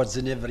 blocking roads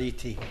and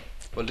everything.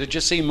 Well, did you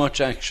see much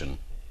action?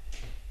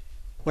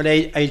 Well,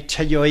 I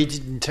tell you, I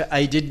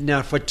didn't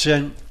know, but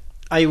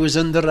I was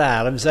under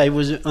arms.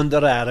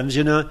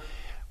 You know.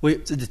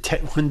 When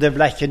the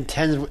Black and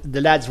Tans,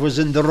 the lads was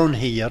in the run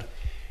here,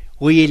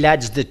 we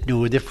lads that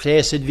knew the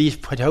place that we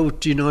put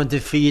out, you know, in the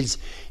fields,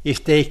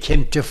 if they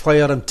came to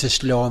fire them to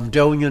slow them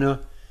down, you know.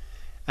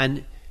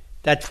 And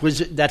that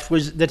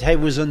I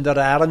was under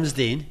arms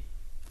then.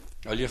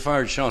 Well, you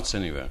fired shots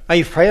anyway.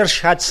 I fired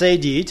shots, I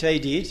did,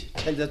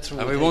 tell the truth.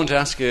 And we won't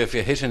ask you if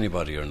you hit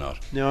anybody or not.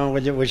 No,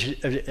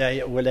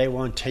 well, I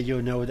won't tell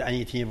you now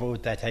anything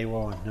about that, I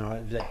won't.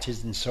 No, that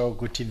isn't so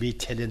good to be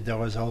telling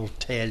those old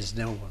tales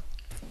now.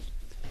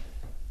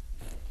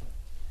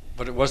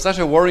 But was that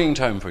a worrying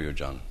time for you,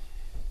 John?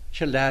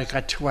 Sure,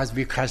 that was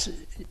because,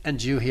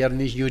 and you hear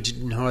me, you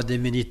didn't know the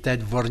minute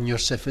they'd warn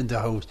yourself in the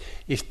house.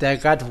 If they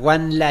got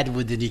one lad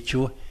within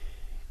you,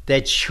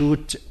 they'd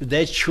shoot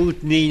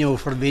me now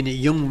for being a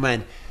young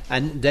man,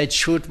 and they'd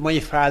shoot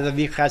my father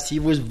because he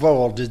was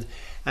boarded,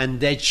 and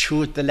they'd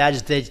shoot the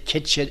lads, they'd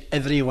catch it,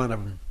 every one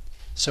of them.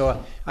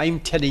 So I'm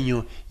telling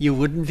you, you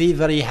wouldn't be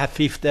very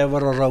happy if they were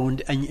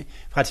around and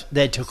what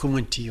they took them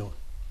into you.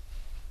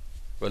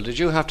 Well, did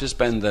you have to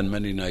spend then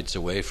many nights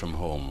away from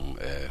home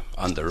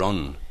on the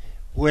run?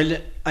 Well,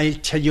 I'll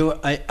tell you,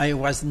 I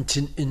wasn't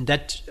in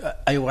that.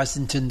 I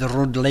wasn't in the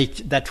road like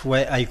that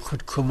way. I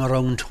could come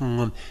around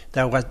home.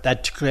 There was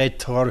that great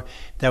tour.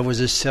 There was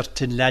a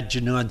certain lad,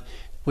 you know. And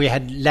we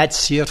had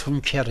lads here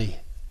from Kerry,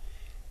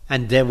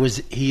 and they was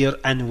here,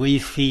 and we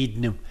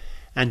feed them.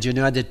 And you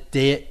know that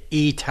they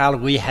eat all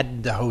we had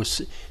in the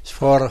house,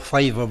 4 or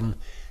 5 of them,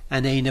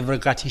 and I never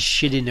got a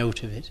shilling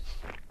out of it.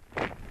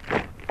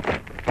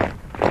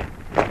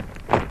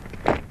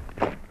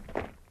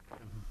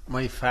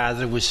 My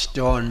father was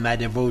stone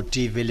mad about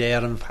De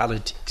Valera and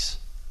politics.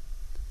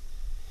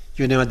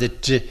 You know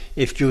that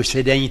if you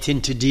said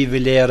anything to De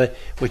Valera,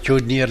 we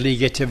could nearly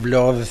get a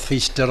blow of a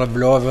fist or a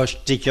blow of a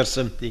stick or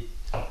something.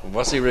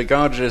 Was he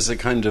regarded as a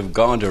kind of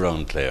god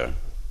around Clare?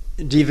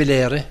 De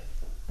Valera?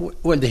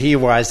 Well, he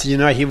was. You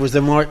know,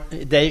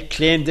 they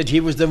claimed that he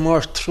was the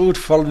most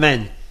truthful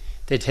man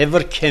that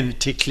ever came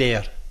to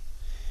Clare.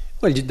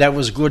 Well, that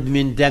was good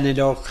men,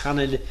 Daniel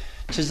O'Connell.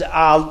 It was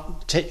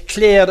all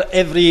Clare,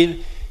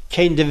 every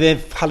kind of a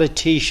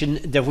politician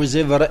that was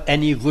ever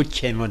any good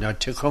came on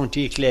to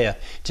County Clare.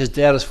 It is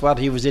there's where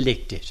he was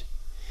elected.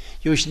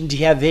 You shouldn't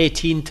have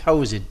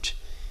 18,000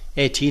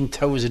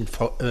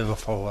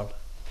 for.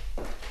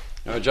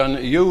 Now,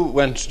 John, you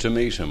went to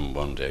meet him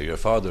one day. Your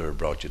father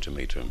brought you to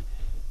meet him.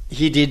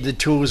 He did. The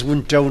two of us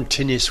went down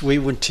to Innis. We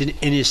went to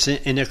Innis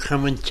in a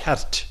common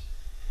cart.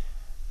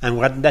 And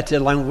wasn't that a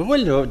long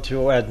way? Well,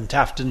 to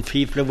often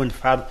people went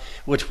far,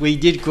 but we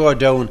did go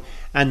down,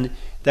 and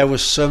there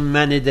was some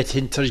man that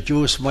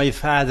introduced my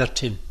father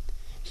to him.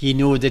 He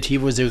knew that he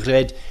was a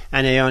great,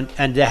 and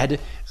they had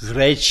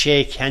great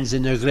shake hands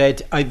and a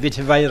great bit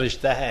of Irish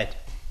they had.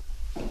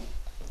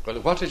 Well,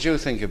 what did you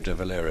think of De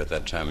Valera at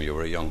that time? You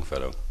were a young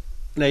fellow.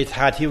 I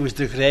thought he was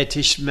the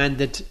greatest man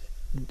that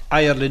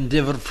Ireland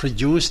ever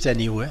produced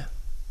anywhere.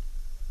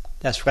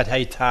 That's what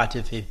I thought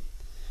of him.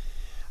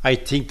 I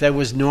think there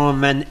was no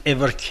man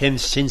ever came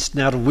since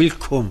nor will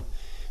come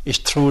as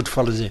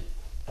truthful as him.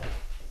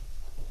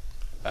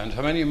 And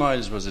how many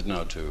miles was it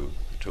now to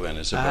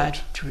Ennis? About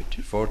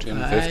 14,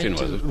 15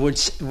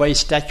 was it? By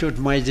statute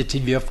miles it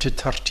would be up to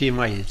 30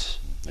 miles.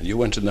 And you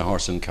went in the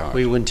horse and cart?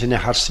 We went in a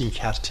horse and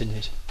cart in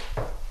it.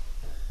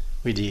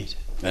 We did.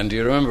 And do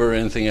you remember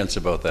anything else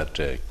about that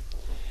day?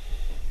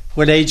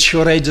 Well, I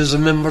just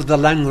remember the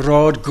long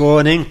road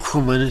going and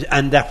coming,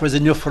 and that was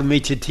enough for me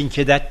to think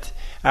of that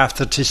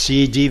after to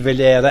see De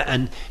Valera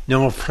and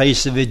no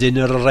price of a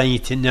dinner or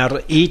anything,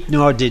 or eat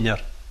no dinner.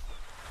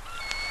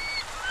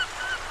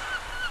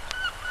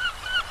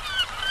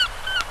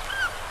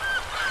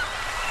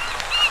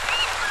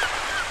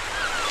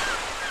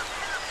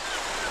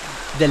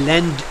 The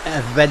land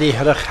of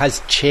Ballyherragh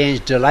has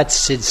changed a lot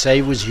since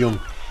I was young,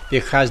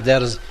 because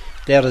there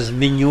is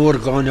manure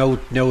going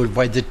out now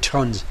by the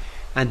tons,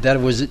 and there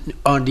was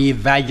only a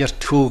bag or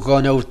two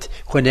going out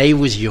when I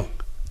was young.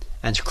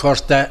 And of course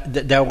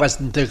there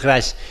wasn't the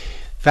grass.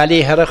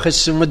 Ballyherragh is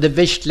some of the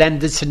best land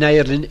that's in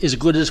Ireland, as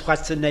good as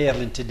what's in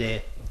Ireland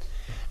today.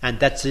 And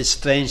that's a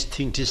strange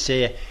thing to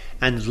say.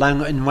 And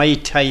long in my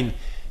time,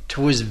 it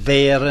was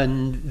bare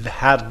and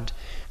hard,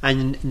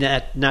 and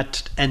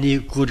not any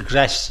good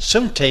grass.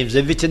 Sometimes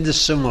a bit in the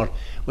summer,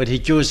 but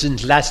it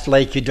doesn't last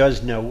like it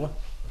does now.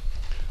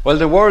 Well,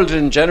 the world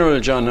in general,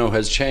 John, now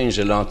has changed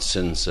a lot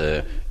since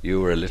you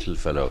were a little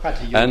fellow.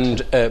 And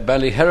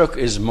Ballyherragh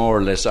is more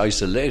or less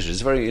isolated.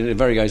 It's a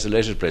very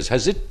isolated place.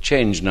 Has it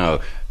changed now?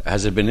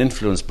 Has it been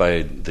influenced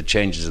by the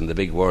changes in the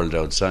big world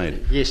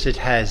outside? Yes, it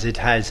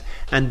has.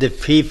 And the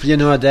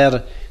people,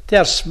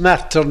 they're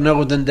smarter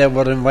now than they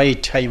were in my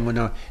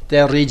time,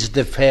 They read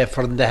the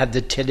paper and they have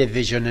the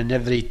television and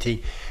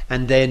everything,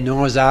 and they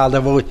knows all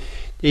about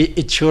it.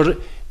 It's sure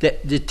the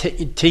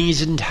things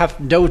didn't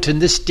happen out in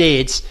the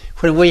States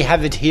when we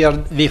have it here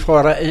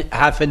before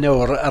half an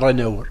hour or an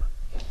hour.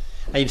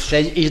 I've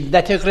said, isn't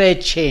that a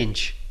great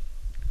change?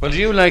 Well, do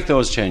you like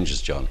those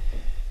changes, John?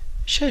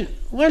 Sure.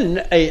 Well,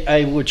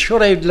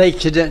 I'd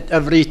like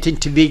everything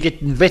to be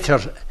getting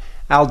better,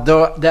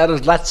 although there are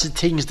lots of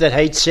things that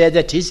I'd say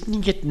that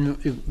isn't getting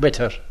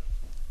better.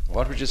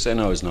 What would you say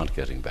now is not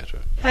getting better?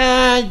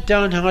 I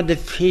don't know. The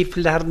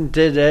people aren't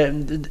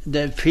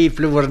the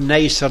people were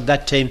nicer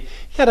that time.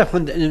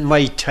 In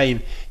my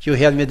time, you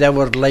hear me. They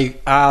were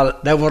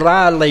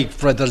all like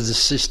brothers and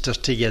sisters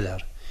together.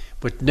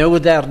 But now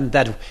they aren't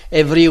that.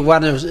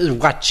 Everyone is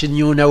watching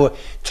you now,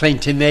 trying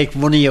to make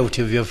money out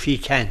of you if he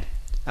can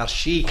or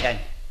she can,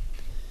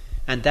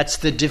 and that's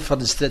the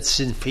difference that's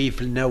in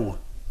people now.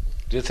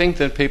 Do you think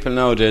that people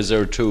nowadays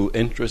are too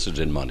interested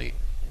in money?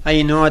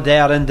 I know they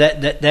are, and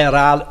they're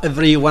all,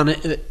 everyone,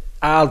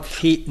 all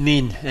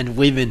men and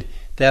women,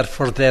 they're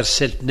for their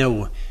self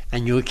now,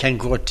 and you can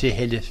go to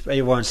hell if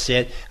I won't say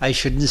it. I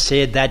shouldn't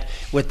say that,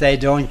 but they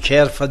don't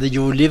care for the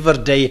you live or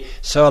die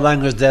so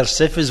long as their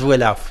self is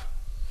well off.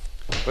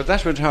 But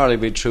that would hardly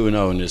be true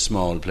now in a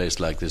small place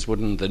like this.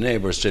 Wouldn't the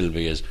neighbours still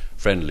be as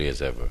friendly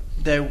as ever?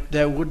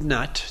 They would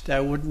not,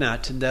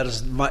 and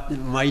there's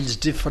miles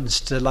difference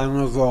to long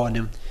ago on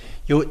them.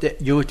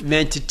 You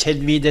meant to tell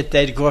me that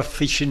they'd go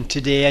fishing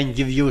today and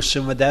give you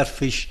some of their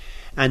fish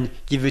and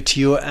give it to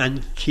you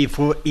and keep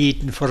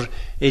eating for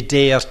a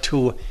day or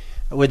two.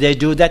 Would they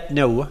do that?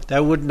 No,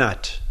 they would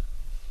not.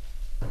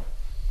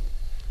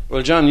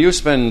 Well, John, you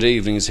spend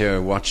evenings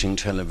here watching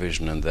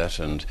television and that,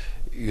 and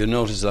you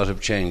notice a lot of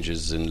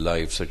changes in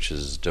life, such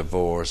as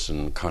divorce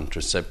and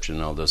contraception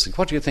and all those things.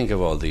 What do you think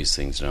of all these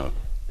things now?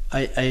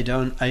 I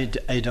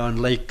don't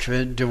like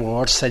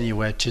divorce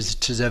anyway.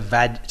 It's a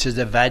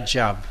bad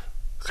job.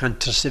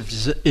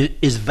 Contraception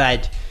is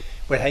bad.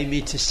 But I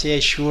mean to say,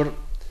 sure,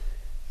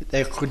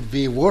 there could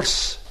be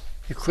worse.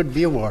 It could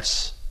be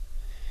worse.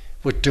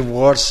 But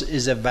divorce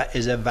is a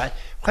bad.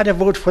 What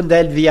about when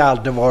they'll be all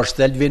divorced?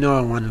 There'll be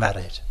no one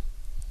married.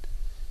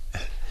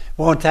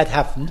 Won't that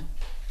happen?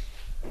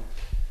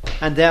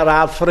 And they're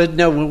all for it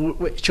now.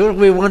 Sure,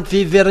 we won't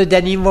be married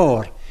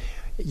anymore.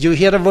 You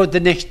hear about the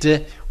next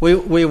day, we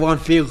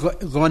won't be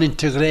going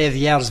into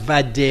graveyards,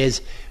 bad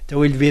days. They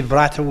will be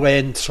brought away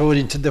and thrown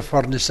into the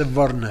furnace of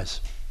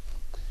burners.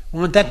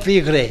 Won't that be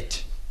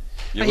great?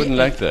 You wouldn't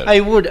like that? I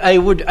would.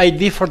 I'd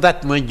be for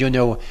that, mind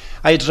you.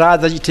 I'd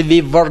rather to be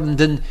burned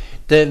than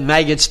the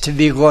maggots to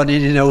be going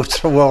in and out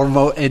through our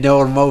mouth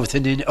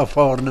and in up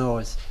our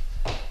nose.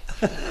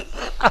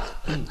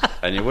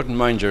 And you wouldn't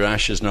mind your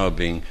ashes now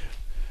being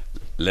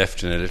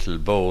left in a little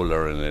bowl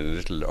or in a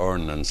little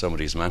urn on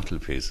somebody's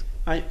mantelpiece?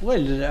 I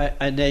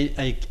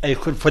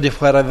could put it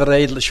wherever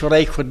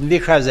I couldn't,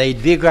 because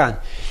I'd be gone.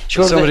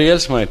 Sure, somebody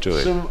else might do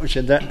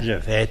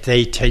it.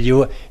 They tell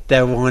you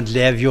they won't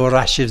leave your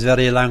ashes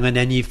very long in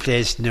any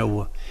place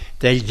now.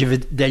 They'll give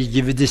it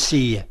the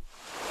sea.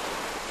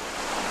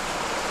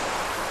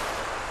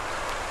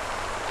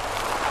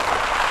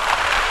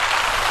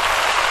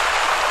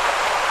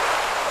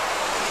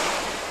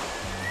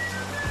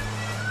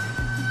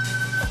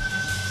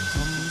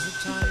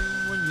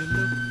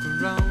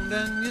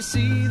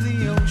 See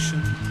the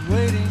ocean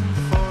waiting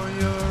for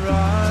your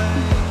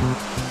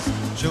eyes,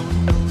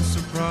 showing no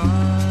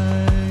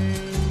surprise.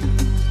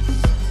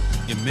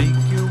 You make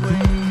your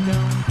way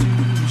down to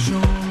the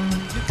shore,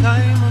 you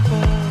climb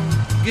aboard,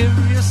 give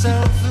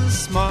yourself a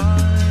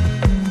smile,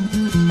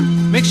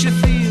 makes you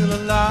feel